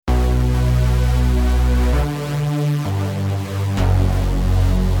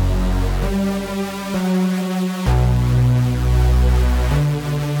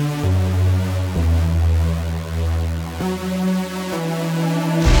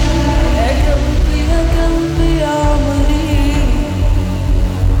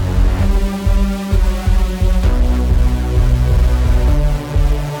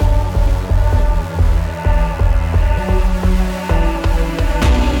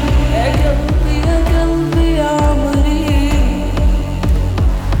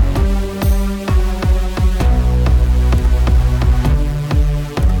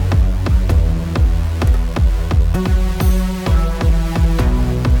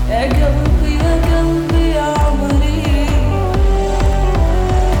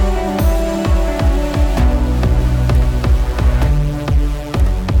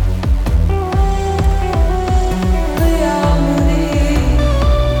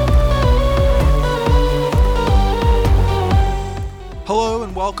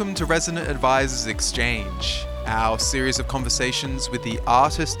welcome to Resident Advisors Exchange, our series of conversations with the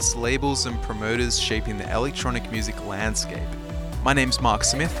artists, labels and promoters shaping the electronic music landscape. My name's Mark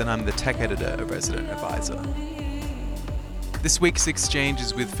Smith and I'm the tech editor of Resident Advisor. This week's exchange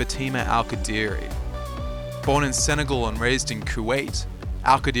is with Fatima Al-Qadiri. Born in Senegal and raised in Kuwait,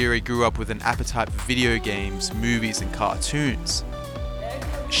 Al-Qadiri grew up with an appetite for video games, movies and cartoons.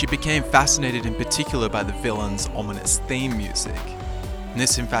 She became fascinated in particular by the villain's ominous theme music. And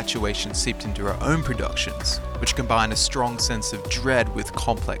this infatuation seeped into her own productions, which combine a strong sense of dread with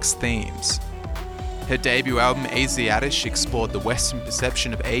complex themes. Her debut album, Asiatish, explored the Western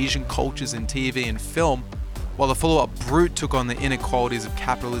perception of Asian cultures in TV and film, while the follow-up, Brute, took on the inequalities of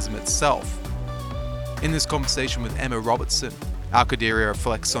capitalism itself. In this conversation with Emma Robertson, Al-Qadiri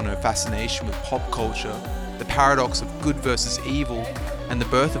reflects on her fascination with pop culture, the paradox of good versus evil, and the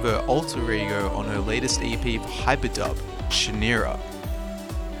birth of her alter ego on her latest EP for Hyperdub, Shanira.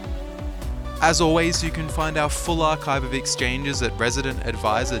 As always, you can find our full archive of exchanges at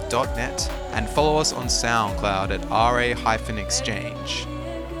residentadvisor.net and follow us on SoundCloud at ra-exchange.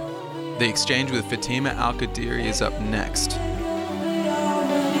 The exchange with Fatima Al-Qadiri is up next.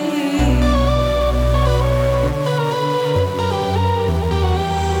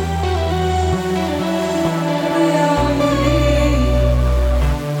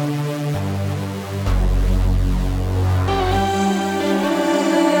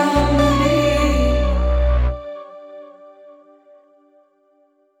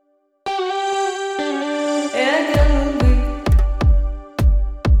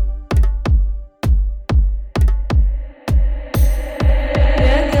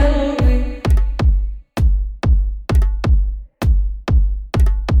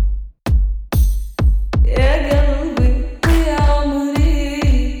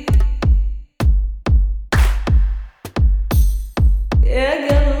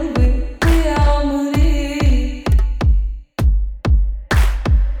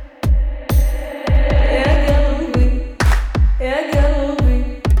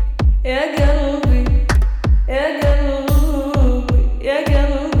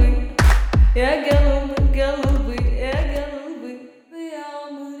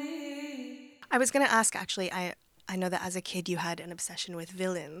 Actually, I know that as a kid you had an obsession with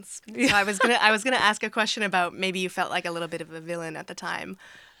villains. So I was gonna ask a question about maybe you felt like a little bit of a villain at the time.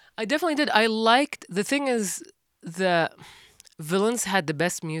 I definitely did. The thing is, the villains had the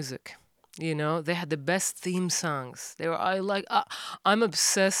best music. You know, they had the best theme songs. I'm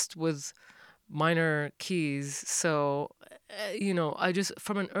obsessed with minor keys, so I just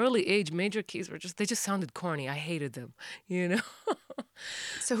from an early age, major keys they just sounded corny. I hated them.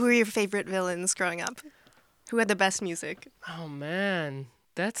 So who are your favorite villains growing up? Who had the best music? Oh man,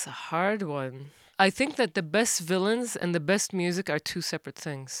 that's a hard one. I think that the best villains and the best music are two separate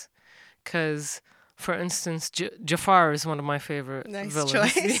things. Because, for instance, Jafar is one of my favorite villains.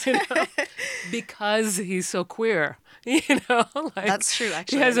 Nice choice. Because he's so queer. That's true,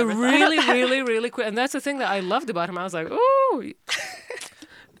 actually. He has a really queer... And that's the thing that I loved about him. I was like, ooh...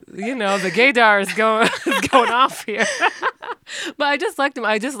 the gaydar is going off here. But I just liked him.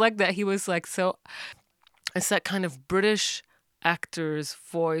 I just liked that he was like so... It's that kind of British actor's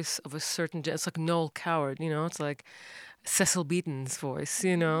voice of a certain... It's like Noel Coward, It's like Cecil Beaton's voice,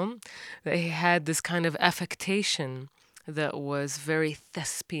 That he had this kind of affectation that was very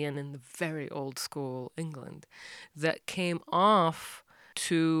thespian in the very old school England that came off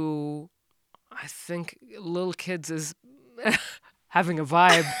to, I think, little kids as... having a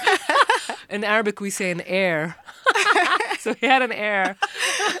vibe. In Arabic, we say an air. So he had an air.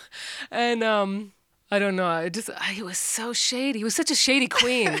 And I don't know. He was so shady. He was such a shady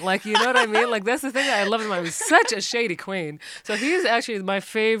queen. Like, you know what I mean? Like, that's the thing that I loved him. He was such a shady queen. So he's actually my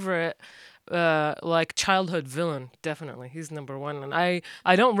favorite childhood villain, definitely. He's number one. And I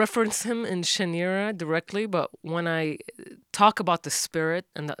don't reference him in Shanira directly, but when I talk about the spirit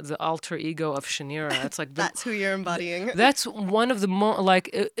and the alter ego of Shanira, it's like... That's who you're embodying. That's one of the more...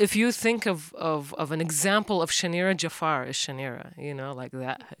 if you think of an example of Shanira, Jafar is Shanira, like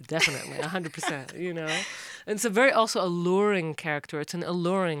that. Definitely, 100%, And it's a very also alluring character. It's an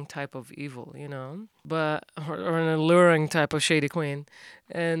alluring type of evil, but or an alluring type of shady queen.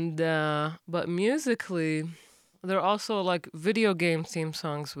 And but musically, there are also like video game theme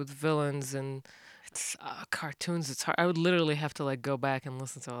songs with villains and it's cartoons. It's hard. I would literally have to go back and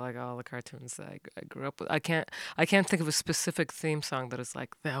listen to all the cartoons that I grew up with. I can't think of a specific theme song that is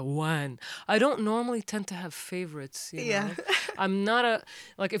like that one. I don't normally tend to have favorites. Yeah. I'm not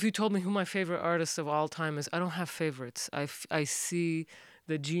if you told me who my favorite artist of all time is, I don't have favorites. I see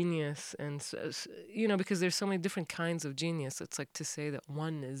the genius, and because there's so many different kinds of genius. It's like to say that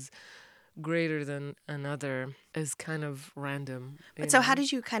one is greater than another is kind of random. But so how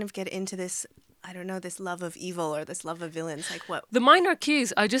did you kind of get into this, I don't know, this love of evil or this love of villains? Like what? The minor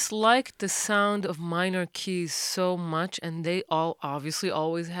keys, I just liked the sound of minor keys so much, and they all obviously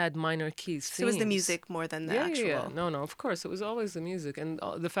always had minor keys. So it was the music more than the actual. Yeah. No, of course, it was always the music, and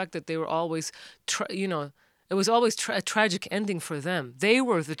the fact that they were always, it was always a tragic ending for them. They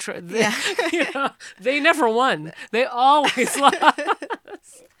were they never won. They always lost.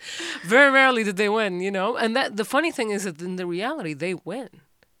 Very rarely did they win, And that the funny thing is that in the reality, they win.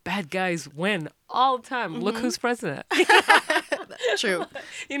 Bad guys win all the time. Look who's president. True.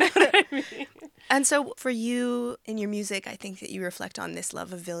 You know what I mean? And so for you, in your music, I think that you reflect on this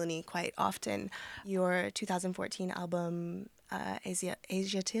love of villainy quite often. Your 2014 album,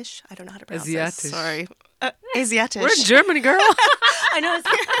 Asiatisch, I don't know how to pronounce this. Sorry. Asiatisch. We're in Germany, girl. I know.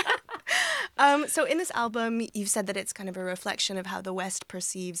 So in this album, you've said that it's kind of a reflection of how the West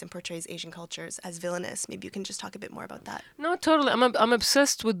perceives and portrays Asian cultures as villainous. Maybe you can just talk a bit more about that. No, totally. I'm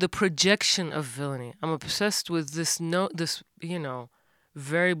obsessed with the projection of villainy. I'm obsessed with this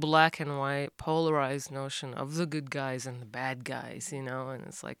very black and white, polarized notion of the good guys and the bad guys, And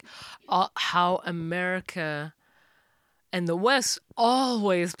it's like how America and the West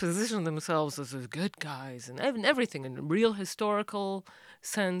always position themselves as the good guys and everything in real historical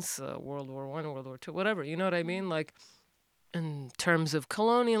sense, World War I, World War II, whatever, you know what I mean? Like in terms of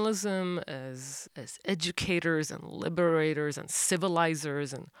colonialism, as educators and liberators and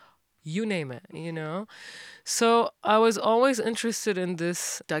civilizers and you name it, So I was always interested in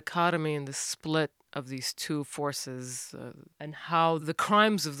this dichotomy and this split of these two forces and how the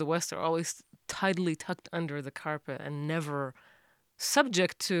crimes of the West are always tidily tucked under the carpet and never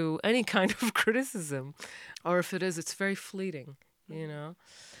subject to any kind of criticism. Or if it is, it's very fleeting,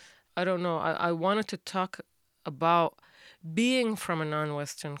 I don't know. I wanted to talk about being from a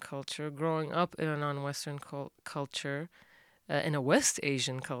non-Western culture, growing up in a non-Western culture, in a West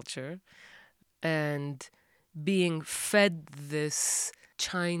Asian culture, and being fed this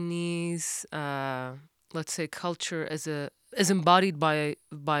Chinese, let's say, culture as embodied by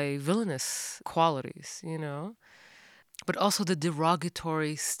villainous qualities, but also the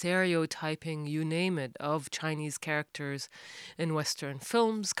derogatory stereotyping, you name it, of Chinese characters in Western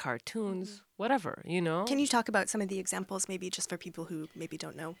films, cartoons, whatever, Can you talk about some of the examples, maybe just for people who maybe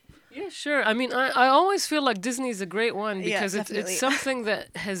don't know? Yeah, sure. I mean, I always feel like Disney's a great one because it's something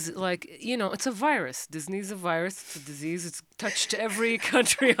that has, like, it's a virus. Disney's a virus. It's a disease. It's touched every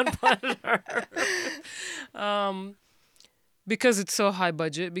country on planet Earth. Because it's so high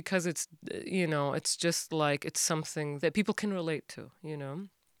budget, because it's, it's just like, it's something that people can relate to,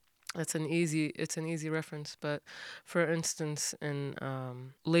 It's an easy reference. But for instance, in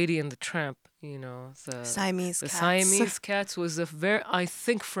Lady and the Tramp, the Siamese cats was I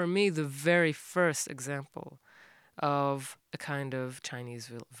think for me, the very first example of a kind of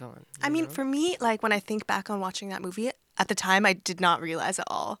Chinese villain. I mean, for me, like when I think back on watching that movie, at the time I did not realize at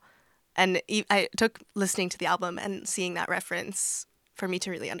all. And I took listening to the album and seeing that reference for me to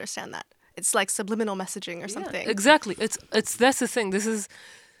really understand that. It's like subliminal messaging or something. Yeah, exactly. That's the thing. This is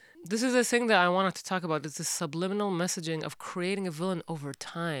a thing that I wanted to talk about. It's the subliminal messaging of creating a villain over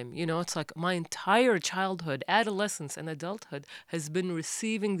time. It's like my entire childhood, adolescence, and adulthood has been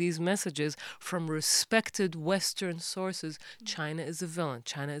receiving these messages from respected Western sources. China is a villain.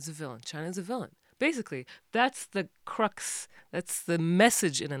 China is a villain. China is a villain. Basically, that's the crux. That's the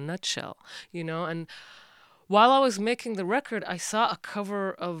message in a nutshell, And while I was making the record, I saw a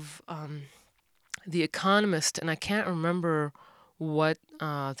cover of The Economist, and I can't remember what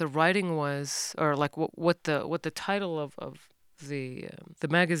the writing was, or like what the title of the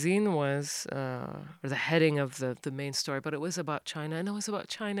magazine was, or the heading of the main story, but it was about China, and it was about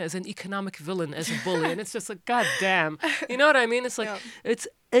China as an economic villain, as a bully, and it's just like, God damn, you know what I mean? It's like,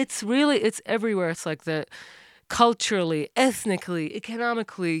 it's really everywhere. It's like the culturally, ethnically,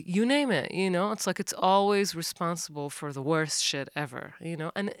 economically, you name it, It's like it's always responsible for the worst shit ever,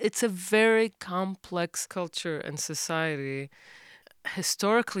 And it's a very complex culture and society.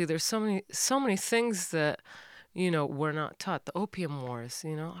 Historically, there's so many things that we're not taught. The Opium Wars,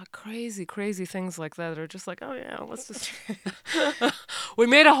 crazy things like that are just like, oh yeah, let's just we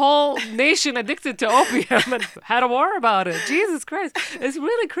made a whole nation addicted to opium and had a war about it. Jesus Christ, it's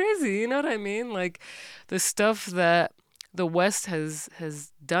really crazy. You know what I mean? Like the stuff that the West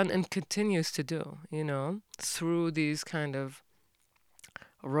has done and continues to do, through these kind of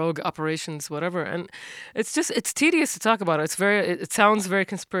rogue operations, whatever. And it's tedious to talk about it. It sounds very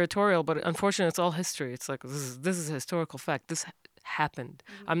conspiratorial, but unfortunately it's all history. It's like, this is a historical fact. This happened.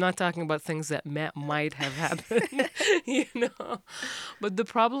 I'm not talking about things that might have happened, you know. But the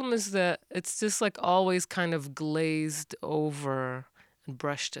problem is that it's just like always kind of glazed over and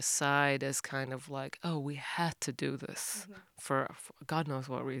brushed aside as kind of like, oh, we had to do this for God knows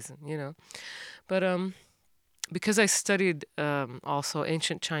what reason, you know. But because I studied also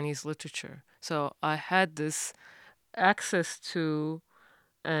ancient Chinese literature, so I had this access to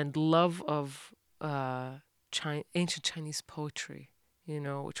and love of ancient Chinese poetry, you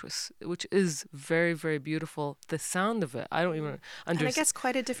know, which is very, very beautiful. The sound of it, I don't even And I understand. guess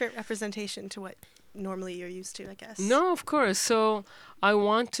quite a different representation to what normally you're used to, I guess. No, of course. So I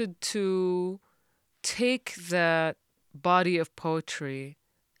wanted to take that body of poetry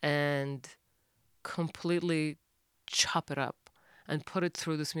and completely chop it up and put it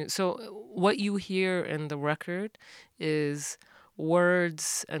through this music. So what you hear in the record is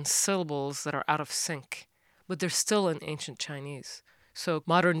words and syllables that are out of sync, but they're still in ancient Chinese. So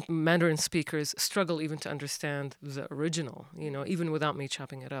modern Mandarin speakers struggle even to understand the original, you know, even without me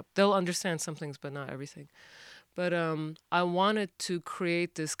chopping it up. They'll understand some things, but not everything. But I wanted to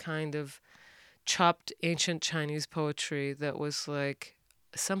create this kind of chopped ancient Chinese poetry that was like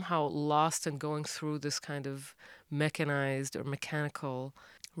somehow lost and going through this kind of mechanized or mechanical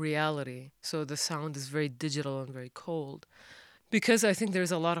reality. So the sound is very digital and very cold. Because I think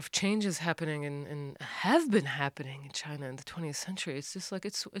there's a lot of changes happening and have been happening in China in the 20th century. It's just like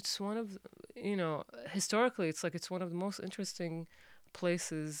it's one of, you know, historically it's like it's one of the most interesting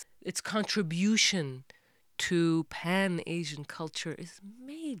places. Its contribution to pan-Asian culture is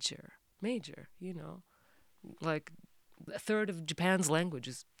major, you know. Like a third of Japan's language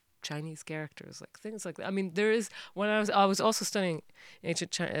is Chinese characters, like things like that. I mean, there is, when I was also studying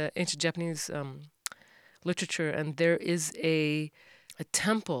ancient Japanese literature, and there is a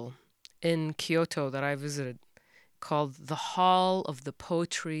temple in Kyoto that I visited called the Hall of the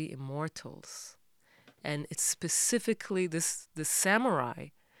Poetry Immortals. And it's specifically the samurai,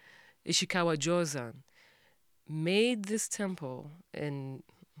 Ishikawa Jozan, made this temple in,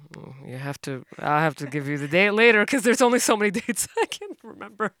 I'll have to give you the date later because there's only so many dates I can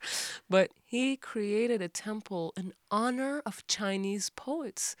remember. But he created a temple in honor of Chinese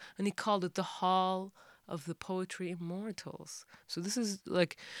poets, and he called it the Hall of the Poetry Immortals. So this is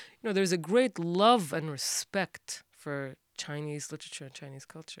like, you know, there's a great love and respect for Chinese literature and Chinese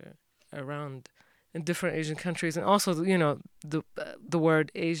culture around in different Asian countries. And also, you know, the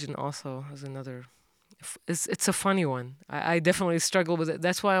word Asian also is another, it's a funny one. I definitely struggle with it.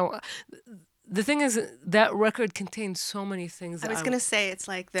 That's why the thing is, that record contains so many things. I was going to say it's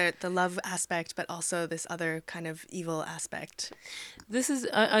like the love aspect, but also this other kind of evil aspect. This is,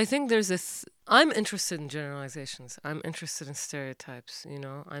 I think there's this, I'm interested in generalizations. I'm interested in stereotypes, you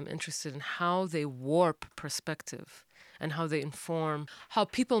know. I'm interested in how they warp perspective and how they inform, how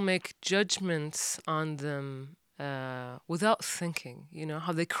people make judgments on them without thinking, you know,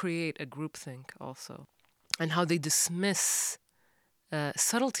 how they create a groupthink also, and how they dismiss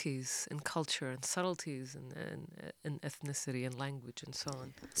subtleties in culture and subtleties in ethnicity and language and so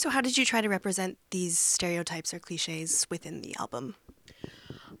on. So how did you try to represent these stereotypes or cliches within the album?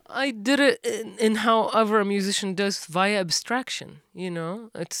 I did it in however a musician does, via abstraction, you know.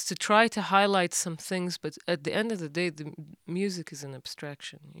 It's to try to highlight some things, but at the end of the day, the music is an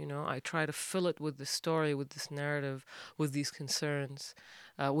abstraction, you know. I try to fill it with the story, with this narrative, with these concerns,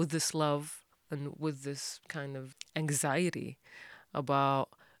 with this love, and with this kind of anxiety about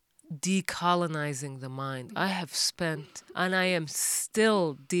decolonizing the mind. I have spent, and I am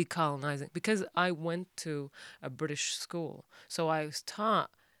still decolonizing, because I went to a British school. So I was taught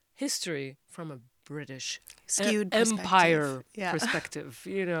history from a British Skewed empire Yeah. perspective,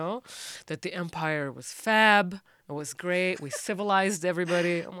 you know, that the empire was fab, it was great, we civilized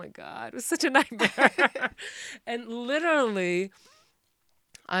everybody. Oh my God, it was such a nightmare. And literally,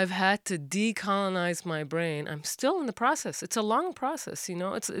 I've had to decolonize my brain. I'm still in the process. It's a long process, you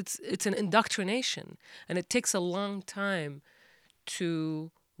know. It's an indoctrination, and it takes a long time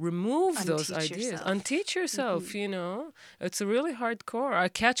to remove those ideas. Unteach yourself, you know. It's a really hardcore. I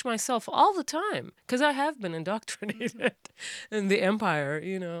catch myself all the time because I have been indoctrinated in the empire,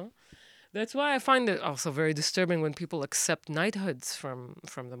 you know. That's why I find it also very disturbing when people accept knighthoods from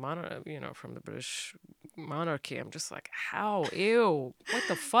the from the British monarchy. I'm just like, how? Ew! What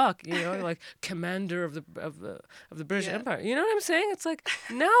the fuck? You know, like commander of the British Empire. You know what I'm saying? It's like,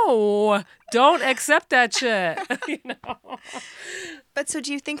 no, don't accept that shit. You know. But so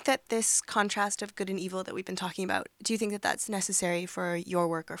do you think that this contrast of good and evil that we've been talking about, do you think that that's necessary for your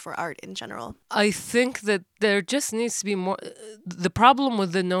work or for art in general? I think that there just needs to be more. The problem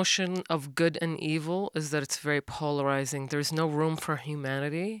with the notion of good and evil is that it's very polarizing. There's no room for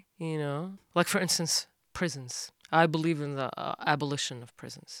humanity, you know? Like, for instance, prisons. I believe in the abolition of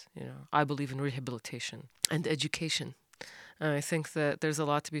prisons, you know? I believe in rehabilitation and education. And I think that there's a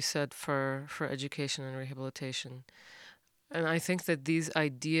lot to be said for education and rehabilitation. And I think that these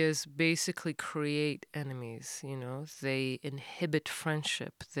ideas basically create enemies, you know? They inhibit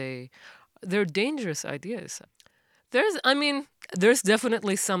friendship. They're dangerous ideas. There's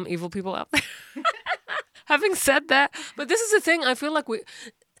definitely some evil people out there. Having said that, but this is the thing, I feel like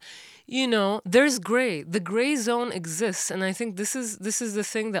there's gray. The gray zone exists, and I think this is the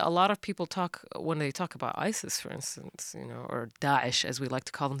thing that a lot of people talk when they talk about ISIS, for instance, you know, or Daesh, as we like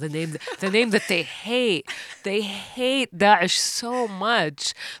to call them, the name that they hate. They hate Daesh so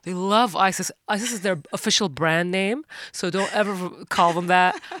much. They love ISIS. ISIS is their official brand name, so don't ever call them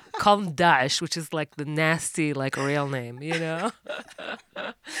that. Call them Daesh, which is like the nasty, like real name, you know.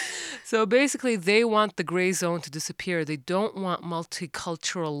 So basically, they want the gray zone to disappear. They don't want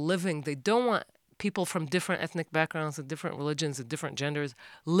multicultural living. They don't want people from different ethnic backgrounds and different religions and different genders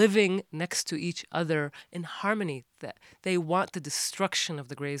living next to each other in harmony. That they want the destruction of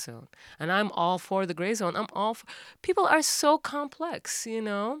the gray zone. And I'm all for the gray zone. People are so complex, you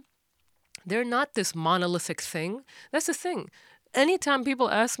know. They're not this monolithic thing. That's the thing. Anytime people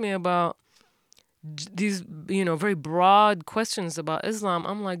ask me about these, you know, very broad questions about Islam,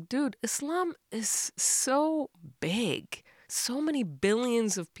 I'm like, dude, Islam is so big. So many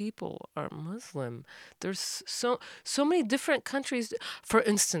billions of people are Muslim. There's so many different countries. For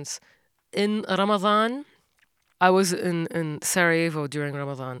instance, in Ramadan, I was in Sarajevo during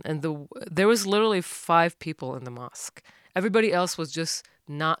Ramadan, and there was literally 5 people in the mosque. Everybody else was just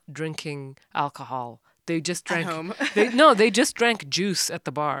not drinking alcohol. They just drank. At home. They just drank juice at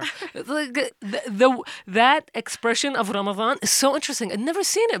the bar. Like that expression of Ramadan is so interesting. I'd never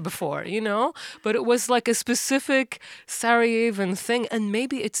seen it before, you know. But it was like a specific Sarajevan thing, and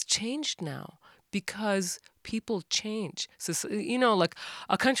maybe it's changed now because people change. So you know, like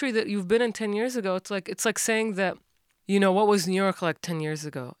a country that you've been in 10 years ago, it's like saying that, you know, what was New York like 10 years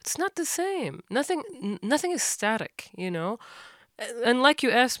ago? It's not the same. Nothing is static, you know. And like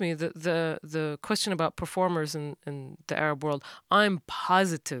you asked me, the question about performers in the Arab world, I'm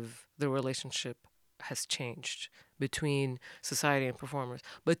positive the relationship has changed between society and performers.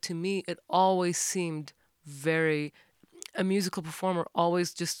 But to me, it always seemed a musical performer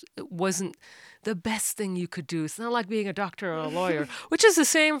always just wasn't the best thing you could do. It's not like being a doctor or a lawyer, which is the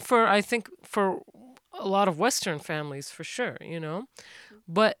same I think, for a lot of Western families, for sure, you know.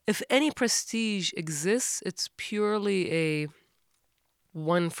 But if any prestige exists, it's purely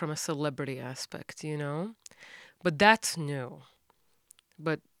one from a celebrity aspect, you know? But that's new.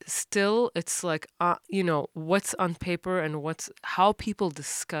 But still, it's like, you know, what's on paper and how people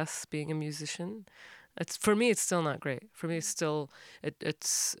discuss being a musician. For me, it's still not great. For me, it's still,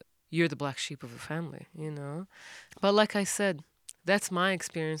 it's you're the black sheep of the family, you know? But like I said, that's my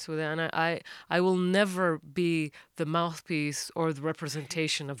experience with it, and I will never be the mouthpiece or the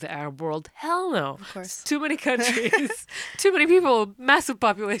representation of the Arab world. Hell no. Of course. Too many countries, too many people, massive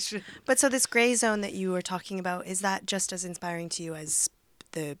population. But so this gray zone that you were talking about, is that just as inspiring to you as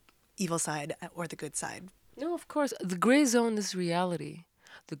the evil side or the good side? No, of course. The gray zone is reality.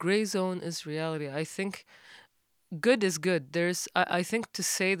 The gray zone is reality. I think good is good. I think to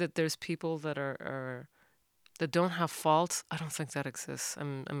say that there's people that are that don't have faults, I don't think that exists.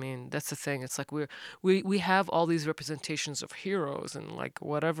 I mean, that's the thing. It's like we have all these representations of heroes and like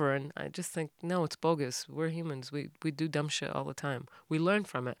whatever, and I just think, no, it's bogus. We're humans. We do dumb shit all the time. We learn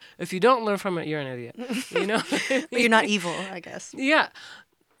from it. If you don't learn from it, you're an idiot. You know? But you're not evil, I guess. Yeah.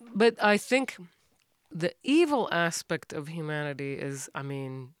 But I think the evil aspect of humanity is, I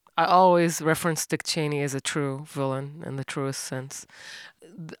mean, I always reference Dick Cheney as a true villain in the truest sense.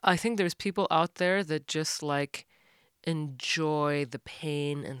 I think there's people out there that just like enjoy the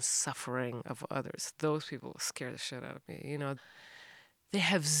pain and suffering of others. Those people scare the shit out of me. You know, they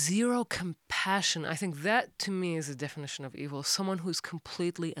have zero compassion. I think that to me is a definition of evil. Someone who's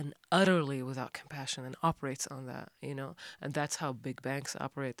completely and utterly without compassion and operates on that, you know, and that's how big banks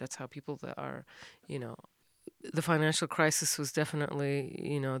operate. That's how people that are, you know, the financial crisis was definitely,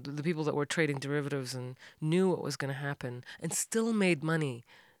 you know, the people that were trading derivatives and knew what was going to happen and still made money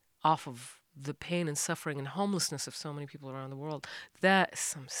off of the pain and suffering and homelessness of so many people around the world. That is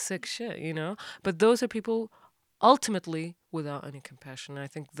some sick shit, you know? But those are people ultimately without any compassion. And I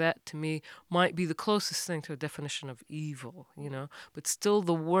think that to me might be the closest thing to a definition of evil, you know? But still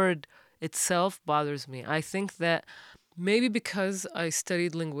the word itself bothers me. I think that maybe because I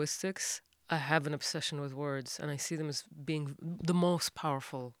studied linguistics, I have an obsession with words, and I see them as being the most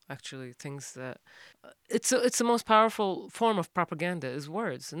powerful, actually, things that it's the most powerful form of propaganda is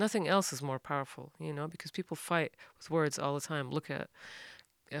words. Nothing else is more powerful, you know, because people fight with words all the time. Look at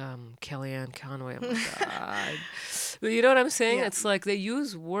Kellyanne Conway. Oh my God. But you know what I'm saying? Yeah. It's like they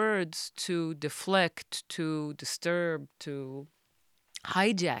use words to deflect, to disturb, to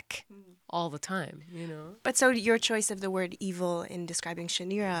hijack all the time, you know? But so your choice of the word evil in describing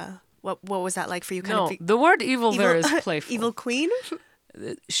Shanira, what was that like for you? No, the word evil there is evil, playful. evil queen?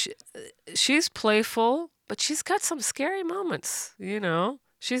 She's playful, but she's got some scary moments, you know?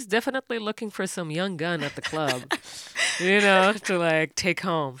 She's definitely looking for some young gun at the club, you know, to like take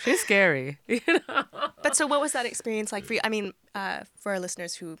home. She's scary, you know? But so what was that experience like for you? I mean, for our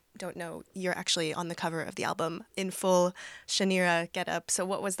listeners who don't know, you're actually on the cover of the album in full Shanira getup. So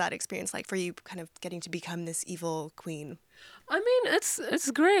what was that experience like for you, kind of getting to become this evil queen? I mean,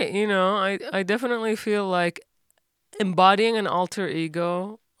 it's great, you know? I definitely feel like embodying an alter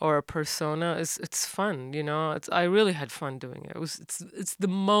ego or a persona it's fun, you know. I really had fun doing it. It's the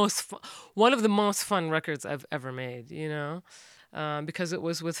most one of the most fun records I've ever made, you know, because it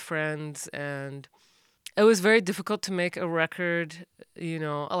was with friends, and it was very difficult to make a record, you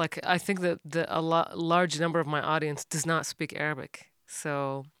know. Like I think that large number of my audience does not speak Arabic,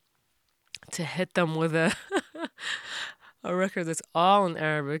 so to hit them with a a record that's all in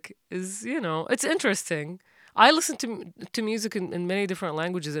Arabic is, you know, it's interesting. I listen to music in many different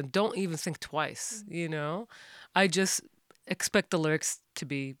languages and don't even think twice, you know? I just expect the lyrics to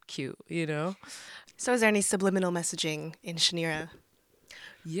be cute, you know? So is there any subliminal messaging in Shanira?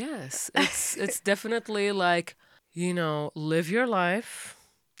 Yes, it's definitely like, you know, live your life.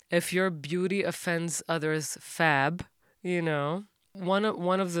 If your beauty offends others, fab, you know? One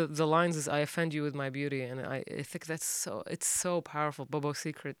of the lines is I offend you with my beauty, and I think it's so powerful. Bobo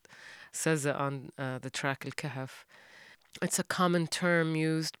Secret says it on the track Al Kahf. It's a common term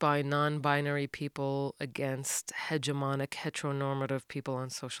used by non-binary people against hegemonic heteronormative people on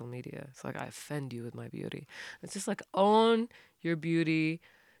social media. It's like I offend you with my beauty. It's just like own your beauty,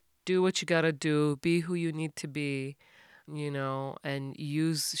 do what you gotta do, be who you need to be, you know, and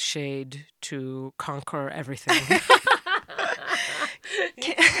use shade to conquer everything.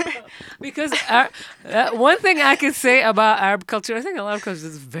 Because one thing I could say about Arab culture, I think a lot of culture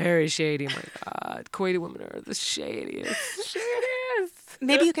is very shady. My God, Kuwaiti women are the shadiest.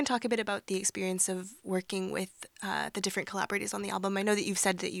 Maybe you can talk a bit about the experience of working with the different collaborators on the album. I know that you've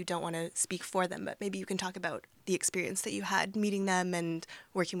said that you don't want to speak for them, but maybe you can talk about the experience that you had meeting them and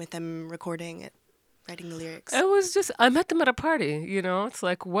working with them, recording it, writing the lyrics. It was just, I met them at a party, you know? It's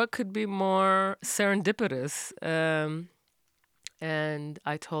like, what could be more serendipitous? And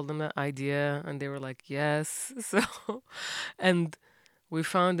I told them that idea, and they were like, yes. So, and we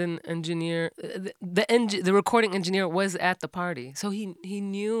found an engineer. The recording engineer was at the party, so he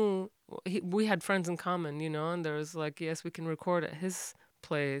knew. We had friends in common, you know. And there was like, yes, we can record at his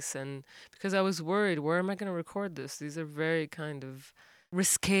place. And because I was worried, where am I going to record this? These are very kind of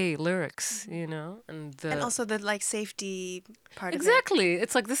risque lyrics, you know, and also the like safety part exactly.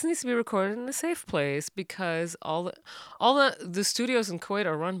 It's like this needs to be recorded in a safe place because all the studios in Kuwait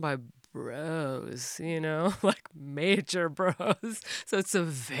are run by bros, you know, like major bros. So it's a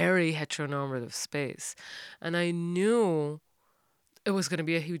very heteronormative space, and I knew it was going to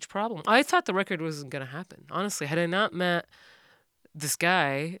be a huge problem. I thought the record wasn't going to happen. Honestly, had I not met this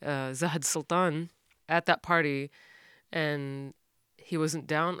guy, Zahid Sultan, at that party, and he wasn't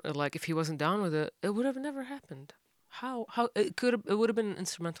down, like if he wasn't down with it, it would have never happened. How it would have been an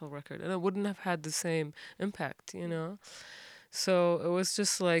instrumental record, and it wouldn't have had the same impact, you know. So it was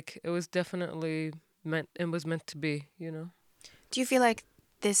just like it was definitely meant. It was meant to be, you know. Do you feel like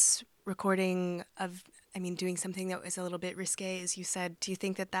this recording of, I mean, doing something that was a little bit risque, as you said, do you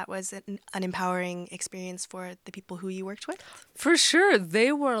think that that was an empowering experience for the people who you worked with? For sure.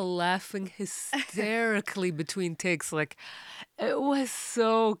 They were laughing hysterically between takes. Like, it was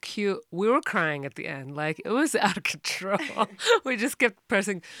so cute. We were crying at the end. Like, it was out of control. We just kept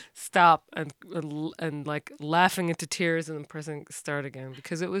pressing stop and like laughing into tears and then pressing start again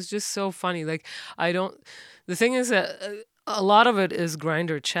because it was just so funny. Like, the thing is that a lot of it is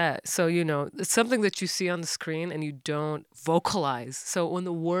grinder chat. So, you know, it's something that you see on the screen and you don't vocalize. So when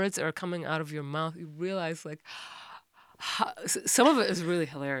the words are coming out of your mouth, you realize like, some of it is really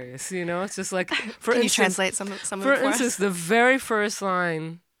hilarious. It's just like, for Can you instance, translate some of for it for instance, us? the very first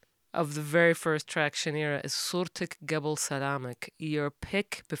line of the very first track, Shanira, is Surtik Gebel Salamek, your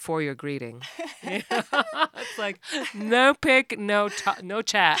pick before your greeting. It's like, no pick, no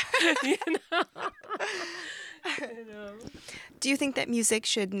chat. You know? Do you think that music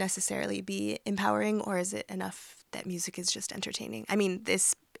should necessarily be empowering, or is it enough that music is just entertaining? I mean,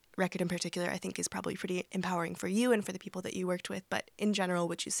 this record in particular, I think, is probably pretty empowering for you and for the people that you worked with. But in general,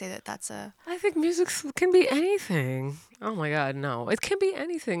 would you say that that's a... I think music can be anything. Oh my God, no. It can be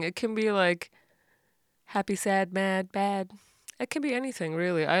anything. It can be like happy, sad, mad, bad. It can be anything,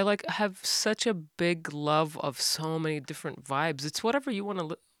 really. I have such a big love of so many different vibes. It's whatever you want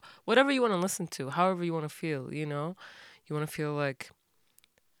to listen to, however you want to feel, You want to feel like,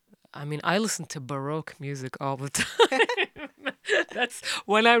 I mean, I listen to Baroque music all the time. That's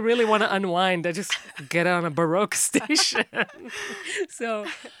when I really want to unwind. I just get on a Baroque station. So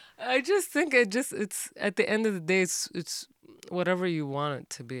I just think it's at the end of the day, it's whatever you want it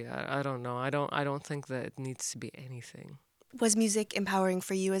to be. I don't know. I don't think that it needs to be anything. Was music empowering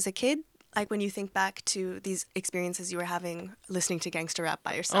for you as a kid? Like when you think back to these experiences you were having listening to gangster rap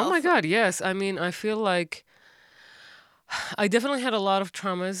by yourself? Oh my God, yes. I mean, I feel like I definitely had a lot of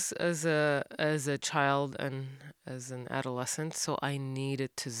traumas as a child and as an adolescent, so I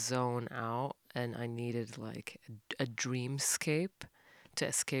needed to zone out and I needed like a dreamscape to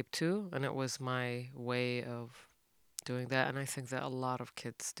escape to, and it was my way of doing that, and I think that a lot of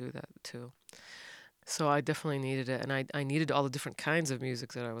kids do that too. So I definitely needed it, and I needed all the different kinds of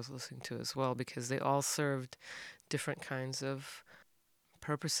music that I was listening to as well, because they all served different kinds of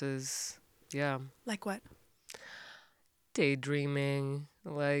purposes. Yeah. Like what? Daydreaming,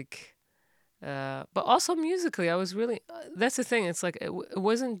 but also musically, I was really, that's the thing, it's like, it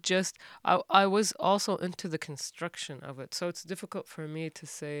wasn't just, I was also into the construction of it, so it's difficult for me to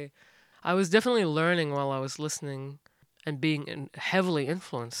say. I was definitely learning while I was listening and being heavily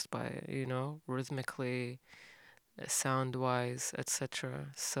influenced by it, rhythmically, sound-wise, etc.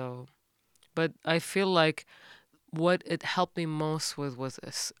 So, but I feel like what it helped me most with was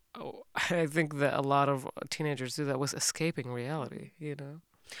I think that a lot of teenagers do that, was escaping reality.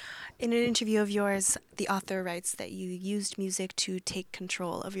 In an interview of yours, the author writes that you used music to take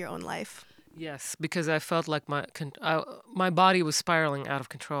control of your own life. Yes, because I felt like my body was spiraling out of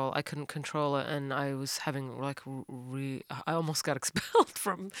control. I couldn't control it, and I was having I almost got expelled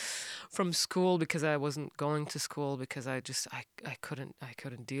from school because I wasn't going to school because I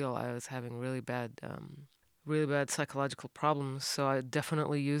couldn't deal. I was having really bad psychological problems, so I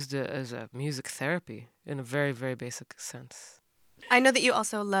definitely used it as a music therapy in a very, very basic sense. I know that you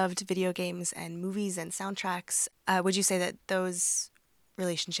also loved video games and movies and soundtracks. Would you say that those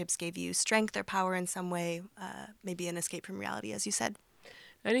relationships gave you strength or power in some way, maybe an escape from reality, as you said?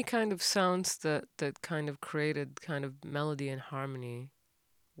 Any kind of sounds that kind of created kind of melody and harmony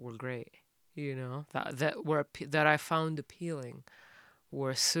were great, that I found appealing,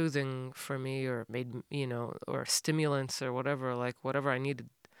 were soothing for me, or made, or stimulants or whatever, like whatever I needed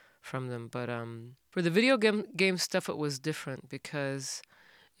from them. But for the video game stuff, it was different because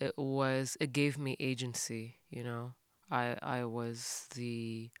it gave me agency. I was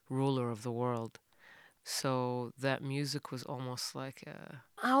the ruler of the world, so that music was almost like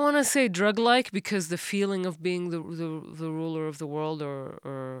I want to say drug-like, because the feeling of being the ruler of the world,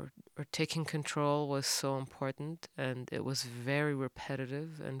 or taking control, was so important, and it was very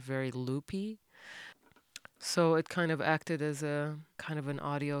repetitive and very loopy. So it kind of acted as a kind of an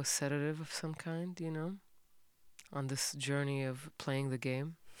audio sedative of some kind, on this journey of playing the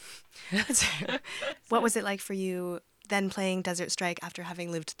game. What was it like for you then playing Desert Strike after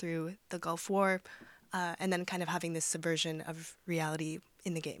having lived through the Gulf War, and then kind of having this subversion of reality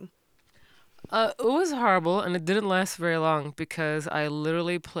in the game? It was horrible, and it didn't last very long because I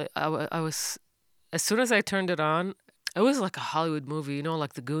literally I was, as soon as I turned it on, it was like a Hollywood movie,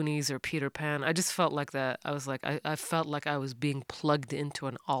 like the Goonies or Peter Pan. I just felt like that. I was like, I felt like I was being plugged into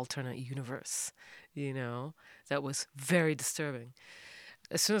an alternate universe, that was very disturbing.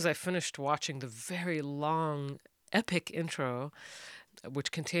 As soon as I finished watching the very long, epic intro,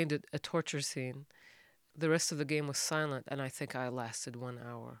 which contained a torture scene, the rest of the game was silent, and I think I lasted 1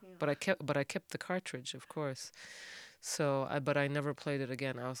 hour. Yeah. But I kept the cartridge, of course. So, but I never played it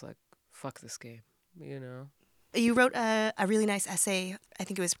again. I was like, fuck this game, You wrote a really nice essay, I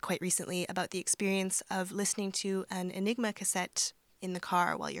think it was quite recently, about the experience of listening to an Enigma cassette in the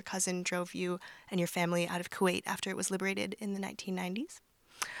car while your cousin drove you and your family out of Kuwait after it was liberated in the 1990s.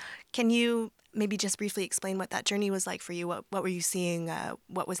 Can you maybe just briefly explain what that journey was like for you? What were you seeing?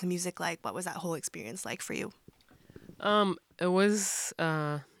 What was the music like? What was that whole experience like for you? It was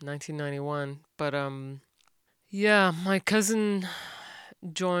 1991, but yeah, my cousin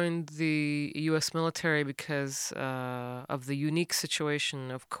joined the U.S. military because of the unique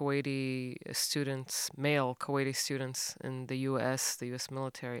situation of Kuwaiti students, male Kuwaiti students in the U.S. The U.S.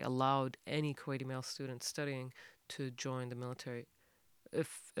 military allowed any Kuwaiti male student studying to join the military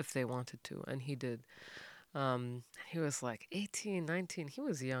if they wanted to, and he did. He was like 18, 19. He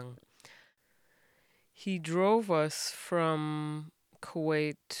was young. He drove us from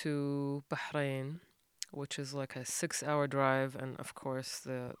Kuwait to Bahrain, which is like a 6-hour drive, and of course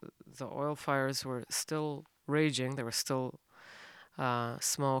the oil fires were still raging. There was still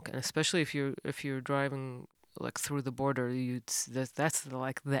smoke, and especially if you're driving like through the border, that's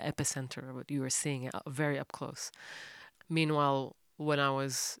like the epicenter of it. You were seeing it very up close. Meanwhile, when I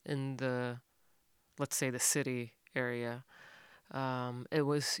was in the, let's say, the city area, it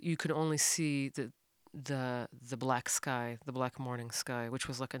was, you could only see the black sky, the black morning sky, which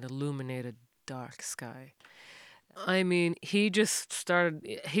was like an illuminated dark sky. I mean, he just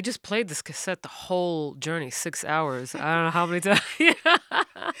played this cassette the whole journey, 6 hours. I don't know how many times.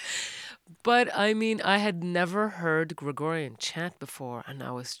 Yeah. But I mean, I had never heard Gregorian chant before, and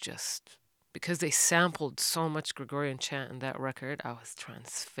I was just, because they sampled so much Gregorian chant in that record, I was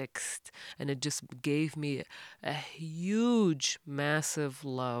transfixed. And it just gave me a huge, massive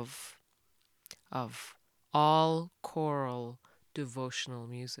love of all choral devotional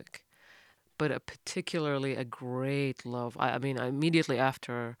music, but particularly a great love. I mean, immediately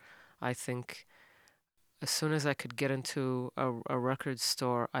after, I think, as soon as I could get into a record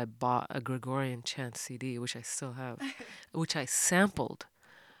store, I bought a Gregorian chant CD, which I still have, which I sampled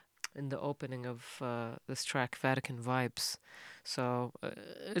in the opening of this track, Vatican Vibes. So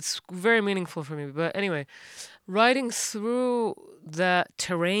it's very meaningful for me. But anyway, riding through that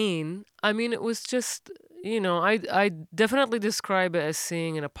terrain, I mean, it was just, I definitely describe it as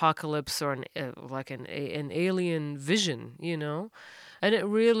seeing an apocalypse or an alien vision, and it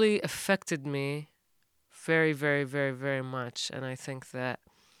really affected me very, very, very, very much. And I think that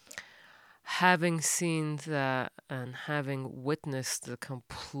having seen that and having witnessed the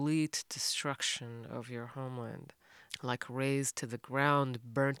complete destruction of your homeland, like razed to the ground,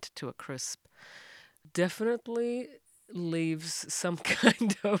 burnt to a crisp, definitely leaves some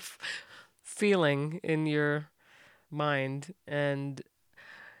kind of feeling in your mind. And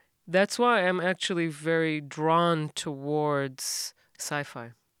that's why I'm actually very drawn towards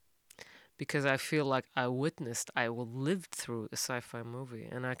sci-fi, because I feel like I lived through a sci-fi movie,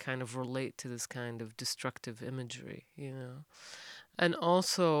 and I kind of relate to this kind of destructive imagery. And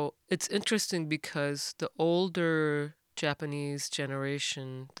also, it's interesting because the older Japanese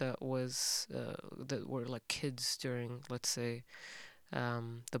generation that were like kids during, let's say,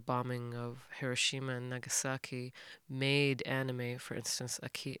 the bombing of Hiroshima and Nagasaki, made anime, for instance,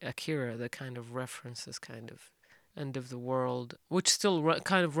 Akira, that kind of references kind of end of the world, which still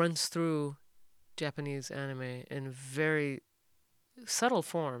kind of runs through Japanese anime in very subtle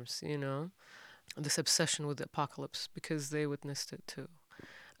forms. This obsession with the apocalypse, because they witnessed it too.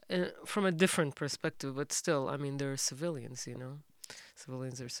 And from a different perspective, but still, I mean, they're civilians.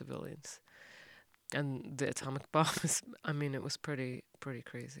 Civilians are civilians. And the atomic bomb is, I mean, it was pretty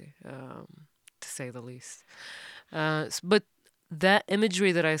crazy, to say the least. But that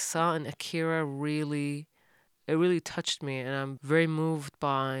imagery that I saw in Akira it really touched me, and I'm very moved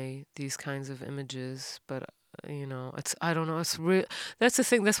by these kinds of images. But I don't know, it's real. That's the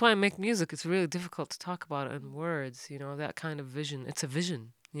thing. That's why I make music. It's really difficult to talk about it in words. That kind of vision. It's a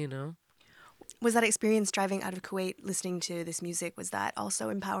vision. Was that experience driving out of Kuwait, listening to this music, was that also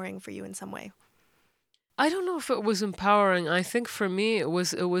empowering for you in some way? I don't know if it was empowering. I think for me it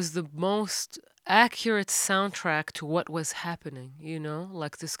was the most accurate soundtrack to what was happening.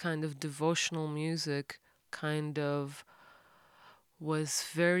 Like this kind of devotional music kind of was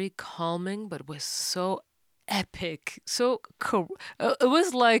very calming, but was so epic. It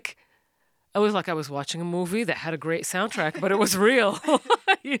was like I was watching a movie that had a great soundtrack, but it was real.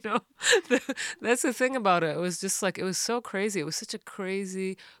 you know, that's the thing about it. It was just like, it was so crazy. It was such a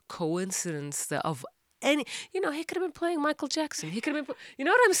crazy coincidence that of any, he could have been playing Michael Jackson. He could have been, you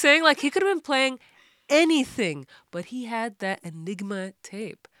know what I'm saying? Like, he could have been playing anything, but he had that Enigma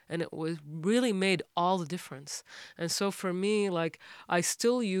tape. And it was really made all the difference. And so for me, like, I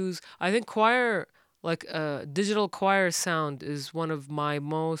still use, I think choir, like digital choir sound is one of my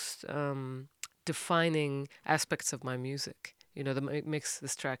most defining aspects of my music. That makes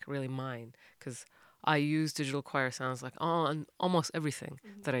this track really mine, because I use digital choir sounds like on almost everything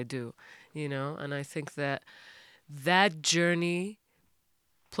that I do, and I think that journey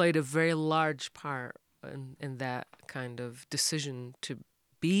played a very large part in that kind of decision to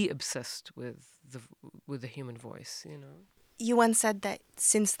be obsessed with the human voice, you know. You once said that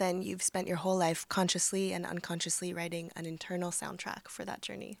since then you've spent your whole life consciously and unconsciously writing an internal soundtrack for that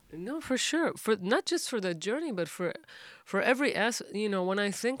journey. No, for sure. For not just for the journey, but for every you know, when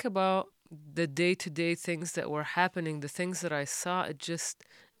I think about the day-to-day things that were happening, the things that I saw,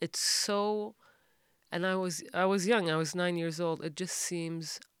 it's so, and I was young, I was 9 years old. It just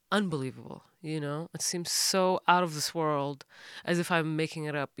seems unbelievable, you know? It seems so out of this world, as if I'm making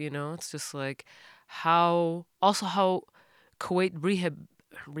it up, you know? It's just like how Kuwait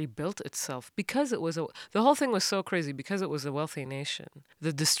rebuilt itself because it was the whole thing was so crazy because it was a wealthy nation.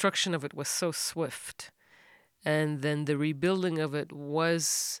 The destruction of it was so swift. And then the rebuilding of it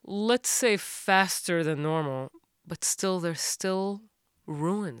was, let's say, faster than normal, but still there's still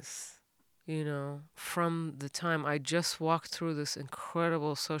ruins, you know, from the time I just walked through this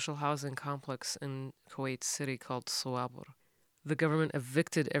incredible social housing complex in Kuwait City called Suwabur. The government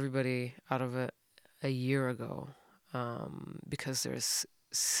evicted everybody out of it a year ago because there's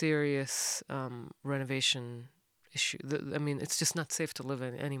serious renovation issue. I mean, it's just not safe to live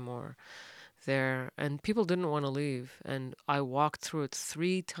in anymore there, and people didn't want to leave. And I walked through it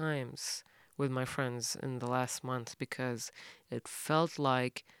 3 times with my friends in the last month because it felt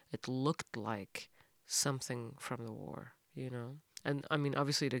like, it looked like something from the war, you know. And I mean,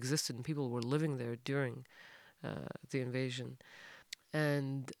 obviously it existed, and people were living there during the invasion,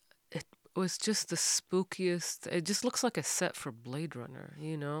 and it was just the spookiest. It just looks like a set for Blade Runner,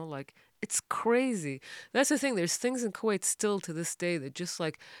 you know, like it's crazy. That's the thing. There's things in Kuwait still to this day that just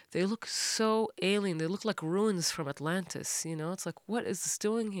like, they look so alien. They look like ruins from Atlantis, you know? It's like, what is this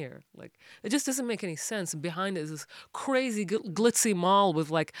doing here? Like, it just doesn't make any sense. And behind it is this crazy glitzy mall with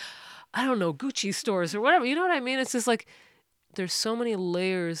like, I don't know, Gucci stores or whatever. You know what I mean? It's just like, there's so many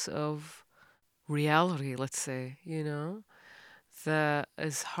layers of reality, let's say, you know, that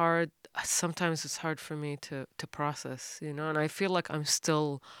is hard. Sometimes it's hard for me to process, you know, and I feel like I'm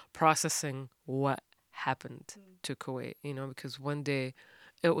still processing what happened to Kuwait, you know, because one day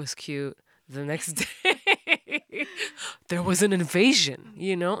it was cute, the next day there was an invasion,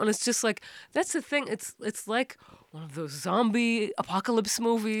 you know, and it's just like, that's the thing. It's like one of those zombie apocalypse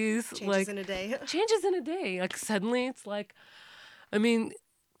movies. Changes like, in a day. Changes in a day. Like suddenly it's like, I mean,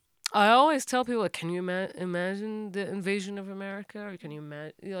 I always tell people, like, can you imagine the invasion of America? Or can you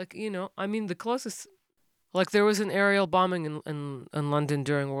imagine, like, you know, I mean, the closest, like, there was an aerial bombing in London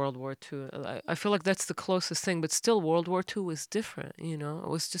during World War II. I feel like that's the closest thing, but still, World War II was different, you know? It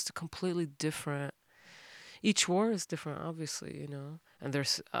was just a completely different, each war is different, obviously, you know? And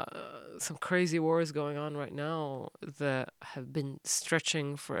there's some crazy wars going on right now that have been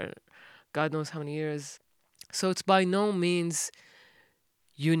stretching for God knows how many years. So it's by no means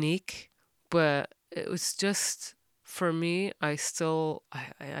unique, but it was just, for me, I still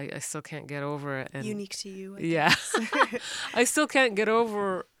can't get over it. And Unique to you, I yeah, guess. I still can't get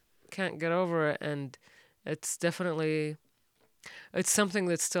over it, and it's definitely, it's something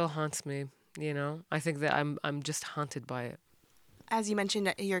that still haunts me, you know. I think that I'm just haunted by it. As you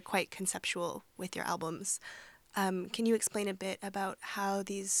mentioned, you're quite conceptual with your albums. Can you explain a bit about how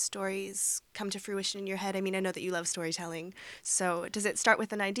these stories come to fruition in your head? I mean, I know that you love storytelling. So does it start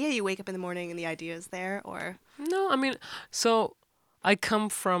with an idea? You wake up in the morning and the idea is there, or? No, I mean, so I come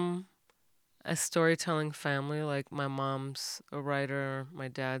from a storytelling family. Like, my mom's a writer, my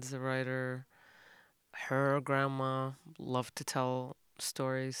dad's a writer. Her grandma loved to tell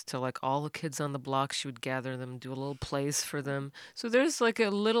stories to like all the kids on the block. She would gather them, do little plays for them. So there's like a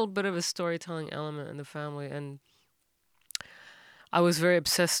little bit of a storytelling element in the family. And I was very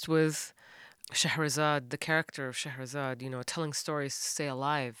obsessed with Shahrazad, the character of Shahrazad, you know, telling stories to stay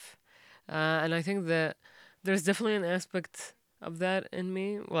alive. And I think that there's definitely an aspect of that in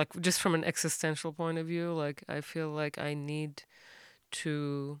me, like just from an existential point of view. Like, I feel like I need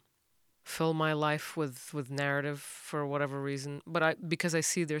to fill my life with narrative for whatever reason, but because I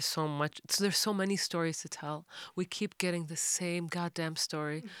see there's so many stories to tell. We keep getting the same goddamn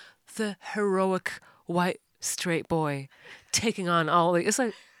story, the heroic white straight boy taking on all the, it's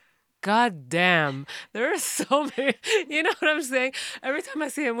like, god damn, there are so many. You know what I'm saying? Every time I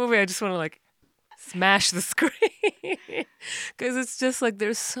see a movie, I just want to like smash the screen because it's just like,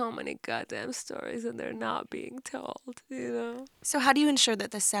 there's so many goddamn stories and they're not being told, you know. So how do you ensure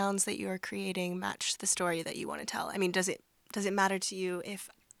that the sounds that you are creating match the story that you want to tell? I mean, does it matter to you if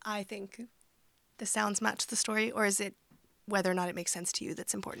I think the sounds match the story, or is it whether or not it makes sense to you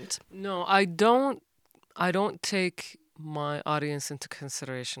that's important? No, I don't take my audience into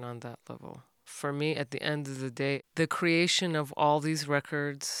consideration on that level. For me, at the end of the day, the creation of all these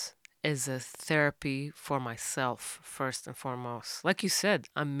records as a therapy for myself first and foremost. Like you said,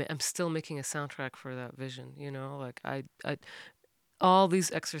 I'm still making a soundtrack for that vision. Like I all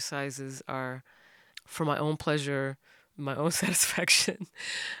these exercises are for my own pleasure, my own satisfaction,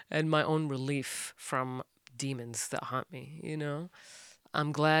 and my own relief from demons that haunt me.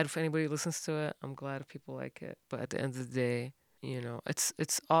 I'm glad if anybody listens to it. I'm glad if people like it. But at the end of the day,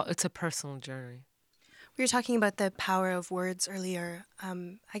 it's a personal journey. We were talking about the power of words earlier.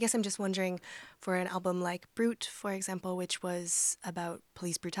 I guess I'm just wondering, for an album like Brute, for example, which was about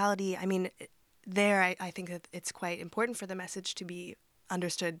police brutality, I mean, there I think that it's quite important for the message to be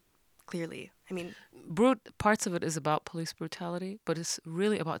understood clearly. I mean, Brute, parts of it is about police brutality, but it's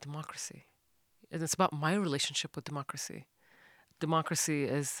really about democracy. And it's about my relationship with democracy. Democracy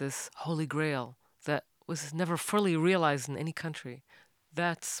is this holy grail that was never fully realized in any country.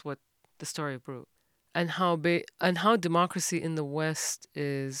 That's what the story of Brute. And how democracy in the West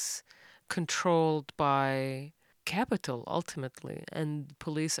is controlled by capital ultimately, and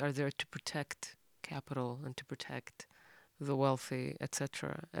police are there to protect capital and to protect the wealthy,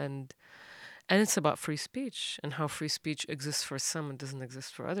 etc. And it's about free speech and how free speech exists for some and doesn't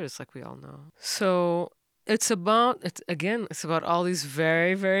exist for others, like we all know. So it's about all these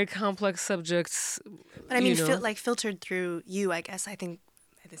very, very complex subjects. But I mean, filtered through you, I guess. I think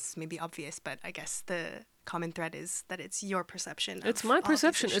this may be obvious, but I guess the common thread is that it's your perception. It's my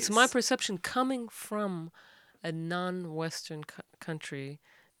perception. It's my perception coming from a non-Western country.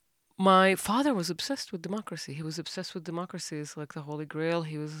 My father was obsessed with democracy. He was obsessed with democracy. It's like the Holy Grail.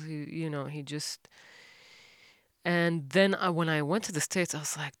 And then when I went to the States, I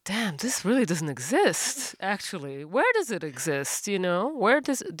was like, damn, this really doesn't exist, actually. Where does it exist, Where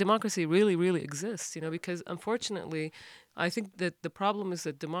does democracy really, really exist, Because unfortunately, I think that the problem is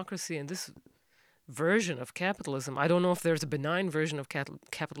that democracy and this version of capitalism, I don't know if there's a benign version of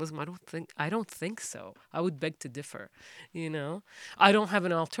capitalism. I don't think so. I would beg to differ, I don't have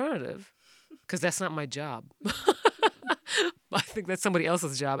an alternative because that's not my job. I think that's somebody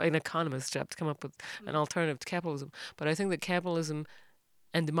else's job, an economist's job, to come up with an alternative to capitalism. But I think that capitalism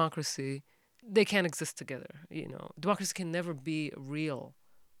and democracy, they can't exist together. Democracy can never be real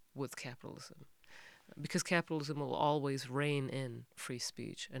with capitalism, because capitalism will always rein in free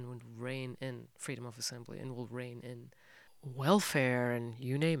speech and will rein in freedom of assembly and will rein in welfare and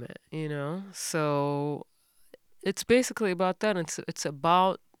you name it. So it's basically about that. It's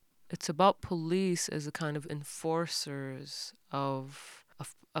about police as a kind of enforcers of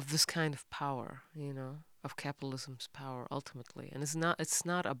this kind of power, of capitalism's power ultimately. And it's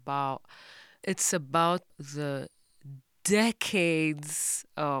about the decades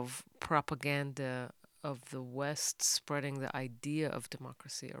of propaganda of the West spreading the idea of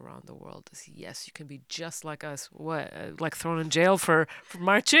democracy around the world as, yes, you can be just like us. What, like thrown in jail for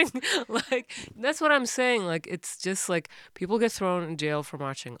marching? Like, that's what I'm saying. Like, it's just like people get thrown in jail for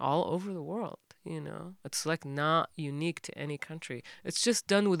marching all over the world. It's like not unique to any country. It's just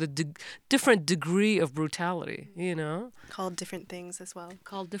done with a different degree of brutality. Called different things as well.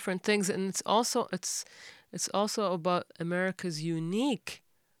 Called different things, and it's also about America's unique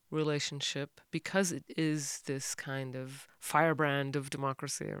relationship, because it is this kind of firebrand of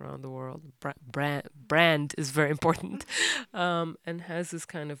democracy around the world. Brand is very important, and has this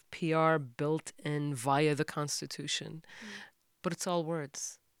kind of PR built in via the Constitution. But it's all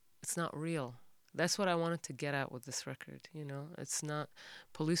words. It's not real. That's what I wanted to get at with this record. It's not,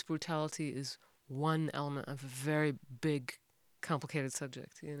 police brutality is one element of a very big, complicated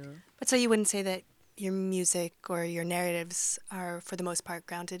subject. But so you wouldn't say that your music or your narratives are, for the most part,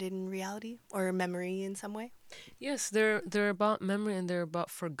 grounded in reality or memory in some way? Yes, they're about memory, and they're about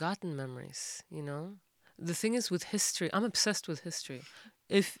forgotten memories. The thing is with history, I'm obsessed with history.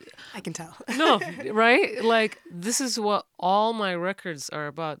 If I can tell. No, right? Like, this is what all my records are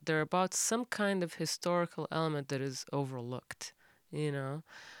about. They're about some kind of historical element that is overlooked.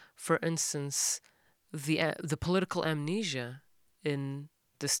 For instance, the political amnesia in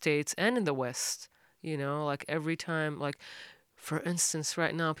the States and in the West. Like every time, like, for instance,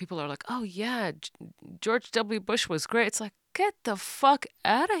 right now, people are like, oh yeah, George W. Bush was great. It's like, get the fuck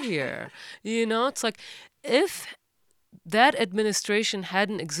out of here. It's like, if that administration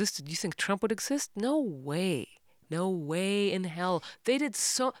hadn't existed, do you think Trump would exist? No way. No way in hell. They did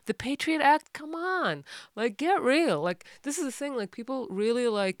the Patriot Act, come on. Like, get real. Like, this is the thing, like, people really,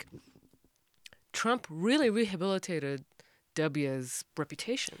 like, Trump really rehabilitated W's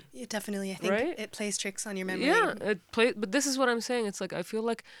reputation. Yeah, definitely. I think it plays tricks on your memory. Yeah, but this is what I'm saying. It's like, I feel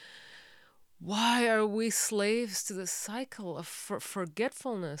like, why are we slaves to the cycle of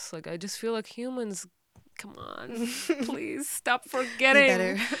forgetfulness? Like, I just feel like humans come on, please stop Be forgetting.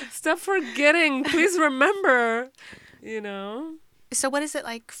 better. Stop forgetting. Please remember, you know? So what is it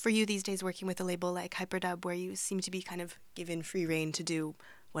like for you these days working with a label like Hyperdub, where you seem to be kind of given free rein to do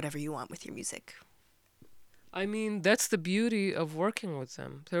whatever you want with your music? I mean, that's the beauty of working with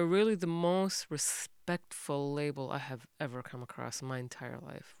them. They're really the most respectful label I have ever come across in my entire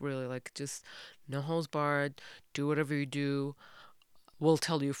life. Really, like, just no holds barred, do whatever you do. We'll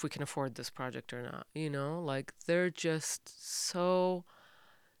tell you if we can afford this project or not. You know, like, they're just so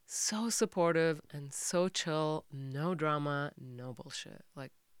supportive and so chill. No drama, no bullshit.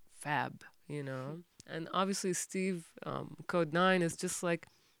 Like, fab, you know? And obviously, Steve, Code 9, is just like,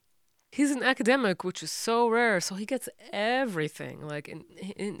 he's an academic, which is so rare. So he gets everything. Like,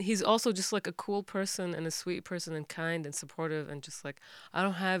 and he's also just like a cool person and a sweet person and kind and supportive. And just like, I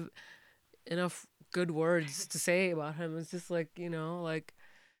don't have enough good words to say about him. It's just like, you know, like,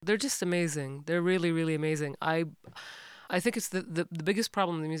 they're just amazing. They're really, really amazing. I think it's the biggest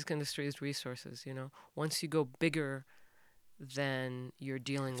problem in the music industry is resources, you know. Once you go bigger, then you're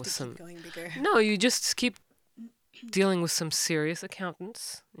dealing with some... Keep going bigger. No, you just keep dealing with some serious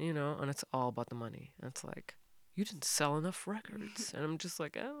accountants, you know, and it's all about the money. And it's like, you didn't sell enough records. And I'm just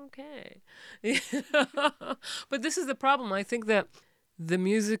like, oh, okay. But this is the problem. I think that the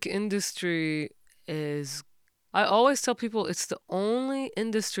music industry is... I always tell people it's the only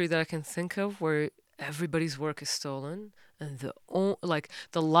industry that I can think of where everybody's work is stolen, and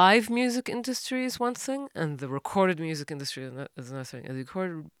the live music industry is one thing, and the recorded music industry is another thing. And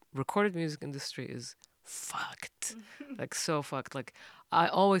the recorded music industry is fucked, like so fucked. Like, I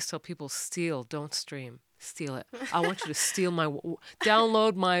always tell people, steal, don't stream. Steal it. I want you to steal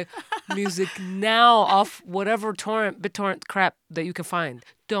download my music now off whatever BitTorrent crap that you can find.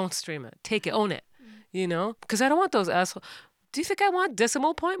 Don't stream it. Take it, own it. You know, because I don't want those assholes. Do you think I want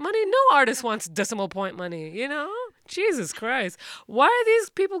decimal point money? No artist wants decimal point money, you know? Jesus Christ. Why are these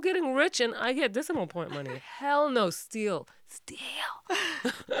people getting rich and I get decimal point money? Hell no, steal.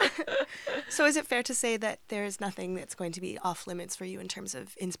 So is it fair to say that there is nothing that's going to be off limits for you in terms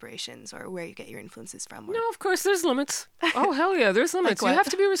of inspirations or where you get your influences from? No, of course there's limits. Oh, hell yeah, there's limits. Like you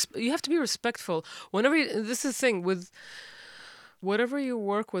have to be respectful. This is the thing with whatever you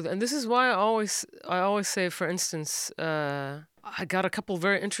work with, and this is why I always say, for instance, I got a couple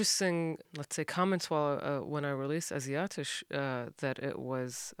very interesting, let's say, comments when I released Asiatisch, that it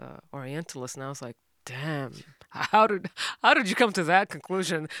was Orientalist, and I was like, damn, how did you come to that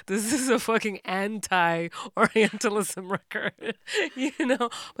conclusion? This is a fucking anti-Orientalism record, you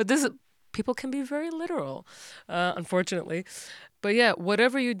know? But people can be very literal, unfortunately. But yeah,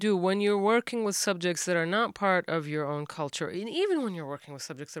 whatever you do, when you're working with subjects that are not part of your own culture, and even when you're working with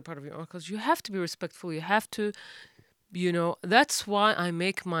subjects that are part of your own culture, you have to be respectful. You have to, you know, that's why I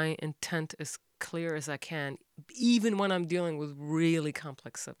make my intent as clear as I can, even when I'm dealing with really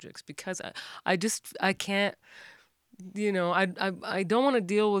complex subjects, because I can't, you know, I don't want to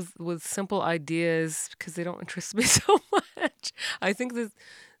deal with simple ideas because they don't interest me so much. I think that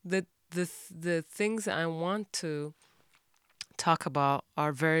the things that I want to talk about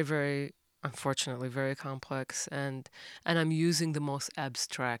are very, very, unfortunately, very complex, and I'm using the most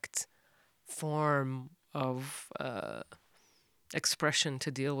abstract form of expression to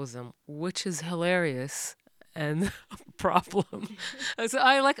deal with them, which is hilarious and a problem. So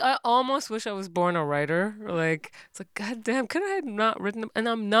I almost wish I was born a writer. Like, it's like, God damn, could I have not written them? And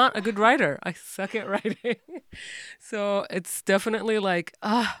I'm not a good writer. I suck at writing. So it's definitely like,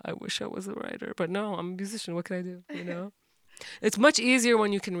 I wish I was a writer, but no, I'm a musician. What can I do? You know? It's much easier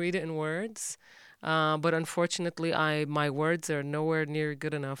when you can read it in words, but unfortunately, my words are nowhere near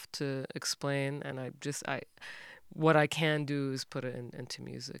good enough to explain, and what I can do is put it into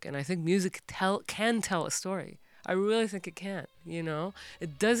music, and I think music can tell a story. I really think it can. You know,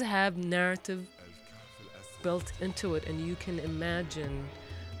 it does have narrative built into it, and you can imagine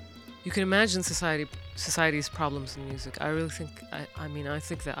society's problems in music. I really think. I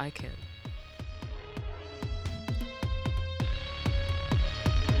think that I can.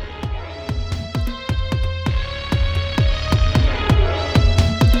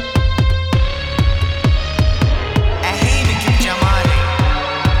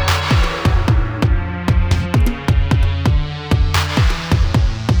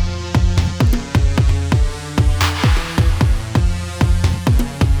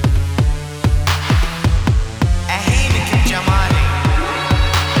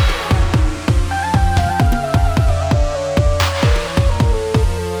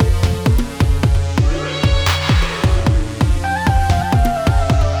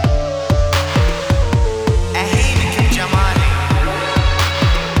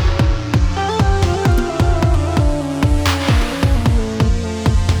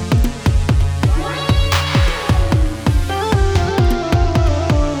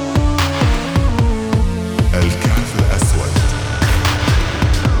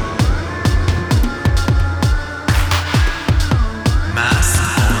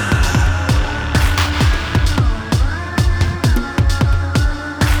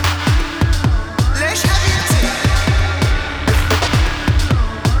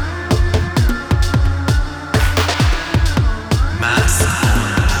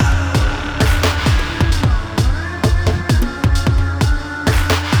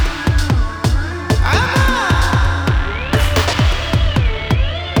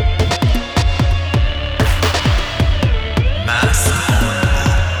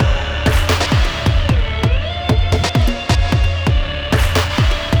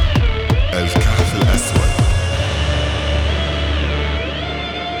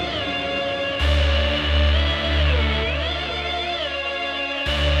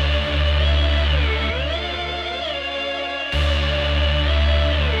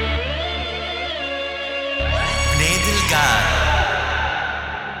 السكر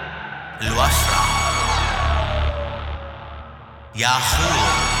الوفرة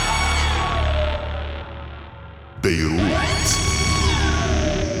ياخور بيروت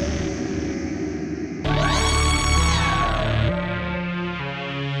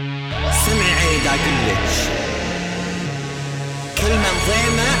سمعي دا قلتش كلمة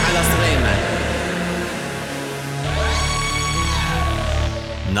ضيمة على صريمة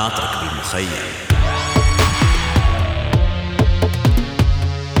ناطرك بالمخيم